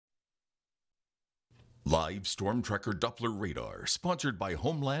Live Storm Tracker Doppler radar, sponsored by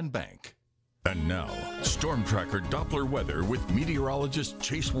Homeland Bank. And now, Storm Tracker Doppler weather with meteorologist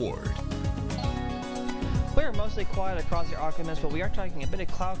Chase Ward. We are mostly quiet across the ArkLaMiss, but we are tracking a bit of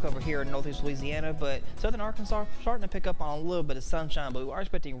cloud cover here in northeast Louisiana, but southern Arkansas starting to pick up on a little bit of sunshine, but we are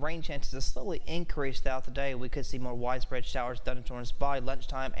expecting rain chances to slowly increase throughout the day. We could see more widespread showers, thunderstorms by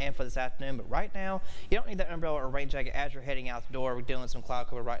lunchtime and for this afternoon, but right now, you don't need that umbrella or rain jacket as you're heading out the door. We're dealing with some cloud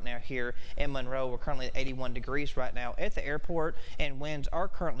cover right now here in Monroe. We're currently at 81 degrees right now at the airport, and winds are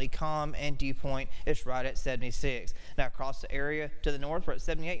currently calm, and dew point is right at 76. Now across the area to the north, we're at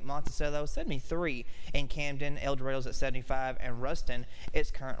 78, Monticello 73, and Camden, El Dorado's at 75, and Ruston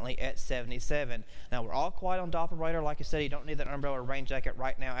is currently at 77. Now we're all quiet on Doppler radar. Like I said, you don't need that umbrella or rain jacket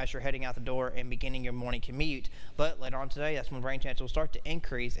right now as you're heading out the door and beginning your morning commute. But later on today, that's when rain chances will start to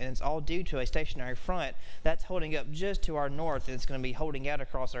increase, and it's all due to a stationary front that's holding up just to our north, and it's going to be holding out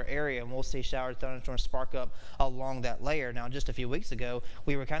across our area, and we'll see showers, thunderstorms spark up along that layer. Now, just a few weeks ago,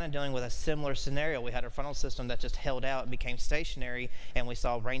 we were kind of dealing with a similar scenario. We had a frontal system that just held out and became stationary, and we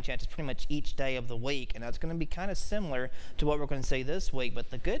saw rain chances pretty much each day of the week, and that's going to be kind of similar to what we're going to see this week.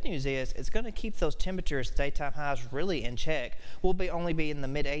 But the good news is it's going to keep those temperatures, daytime highs, really in check. We'll only be in the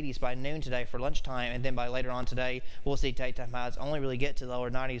mid 80s by noon today for lunchtime, and then by later on today we'll see daytime highs only really get to the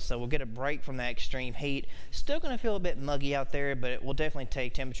lower 90s, so we'll get a break from that extreme heat. Still going to feel a bit muggy out there, but it will definitely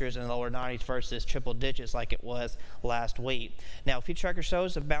take temperatures in the lower 90s versus triple digits like it was last week. Now, a few tracker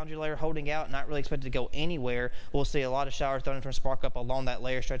shows the boundary layer holding out, not really expected to go anywhere. We'll see a lot of showers, thunderstorms spark up along that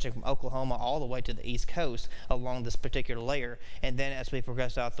layer, stretching from Oklahoma all the way to the east coast along this particular layer. And then as we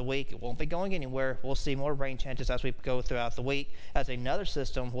progress out the week, it won't be going anywhere. We'll see more rain chances as we go throughout the week, as another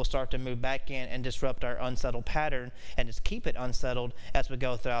system will start to move back in and disrupt our unsettled pattern and just keep it unsettled as we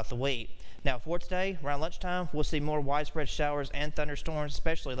go throughout the week. Now for today, around lunchtime, we'll see more widespread showers and thunderstorms,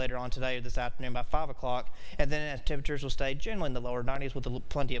 especially later on today or this afternoon by 5 o'clock. And then as temperatures will stay generally in the lower 90s with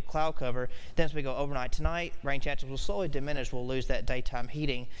plenty of cloud cover. Then as we go overnight tonight, rain chances will slowly diminish. We'll lose that daytime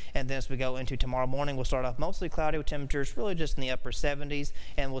heating. And then as we go into tomorrow morning, we'll start off mostly cloudy with temperatures really just in the upper 70s.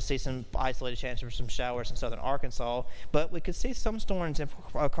 And we'll see some isolated chances for some showers in southern Arkansas. But we could see some storms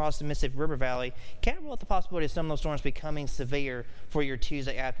across the Mississippi River Valley. Can't rule out the possibility of some of those storms becoming severe for your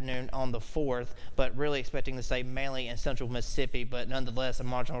Tuesday afternoon on the 4th, but really expecting to stay mainly in central Mississippi, but nonetheless a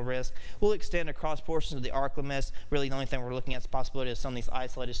marginal risk will extend across portions of the ArkLaMiss. Really the only thing we're looking at is the possibility of some of these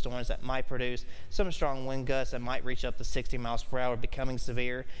isolated storms that might produce some strong wind gusts that might reach up to 60 miles per hour, becoming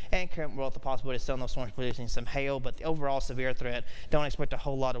severe, and can't rule out the possibility of some of those storms producing some hail. But the overall severe threat, don't expect a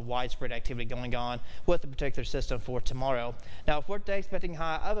whole lot of widespread activity going on with the particular system for tomorrow. Now for today, expecting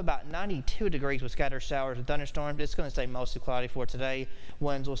high of about 92 degrees with scattered showers and thunderstorms. It's going to stay mostly cloudy for today.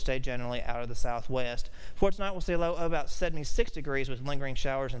 Winds will stay generally out of the southwest. For tonight, we'll see a low of about 76 degrees with lingering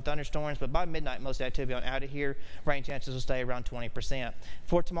showers and thunderstorms, but by midnight, most activity on out of here. Rain chances will stay around 20%.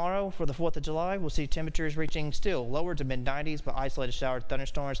 For tomorrow, for the 4th of July, we'll see temperatures reaching still lower to mid-90s, but isolated showers and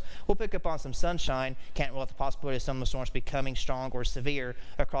thunderstorms. We'll pick up on some sunshine. Can't rule out the possibility of some of the storms becoming strong or severe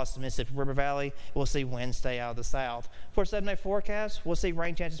across the Mississippi River Valley. We'll see winds stay out of the south. For a 7-day forecast, we'll see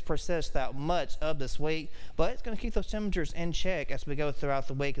rain chances persist throughout much of this week, but it's going to keep those temperatures in check as we go throughout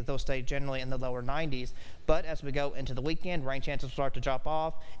the week, as they'll stay generally in the lower 90s. But as we go into the weekend, rain chances will start to drop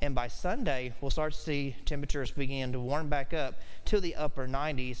off, and by Sunday we'll start to see temperatures begin to warm back up to the upper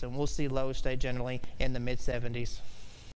 90s, and we'll see lows stay generally in the mid 70s.